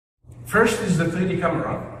First is the 3D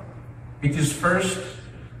camera. It is first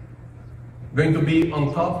going to be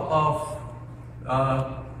on top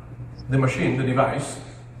of the machine, the device,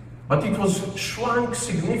 but it was shrunk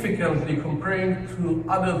significantly comparing to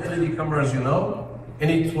other 3D cameras,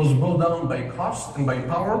 and it was brought down by cost and by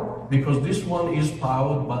power because this one is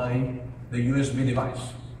powered by the USB device.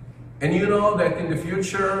 And you know that in the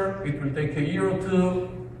future it will take a year or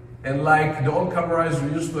two, and like the old cameras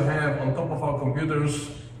we used to have on top of our computers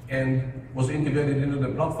and was integrated into the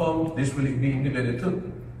platform, this will be integrated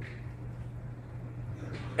too.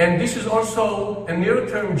 And this is also a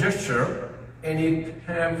near-term gesture, and it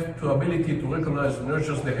has the ability to recognize not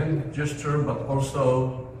just the hand gesture, but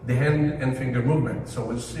also the hand and finger movement. So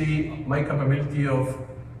we'll see my capability of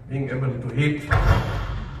being able to hit.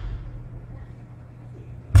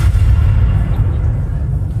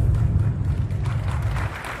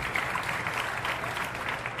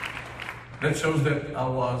 That shows that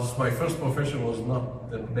my first profession was not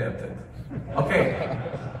that bad. Okay.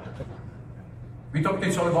 We talked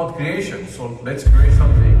it's all about creation, so let's create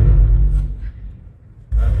something.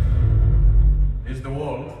 Here's the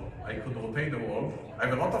world. I could rotate the world. I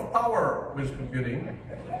have a lot of power with computing.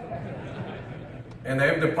 And I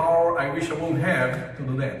have the power I wish I wouldn't have to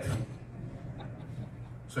do that.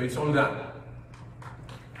 So it's all done.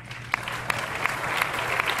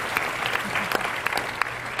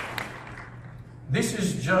 This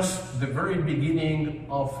is just the very beginning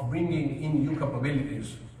of bringing in new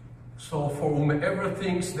capabilities. So for whomever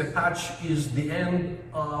thinks the touch is the end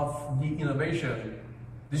of the innovation,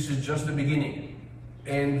 this is just the beginning.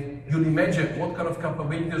 And you'll imagine what kind of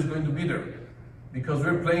capability is going to be there. Because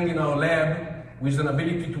we're playing in our lab with an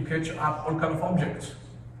ability to catch up all kinds of objects.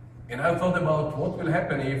 And I thought about what will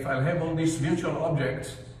happen if I have all these virtual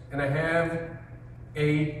objects and I have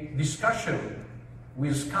a discussion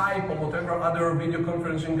with Skype or whatever other video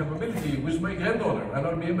conferencing capability with my granddaughter, and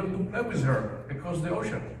I'll be able to play with her across the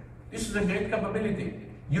ocean. This is a great capability.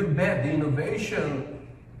 You bet the innovation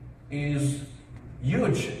is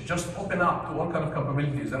huge. Just open up to all kinds of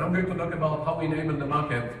capabilities. And I'm going to talk about how we enable the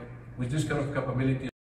market with this kind of capability.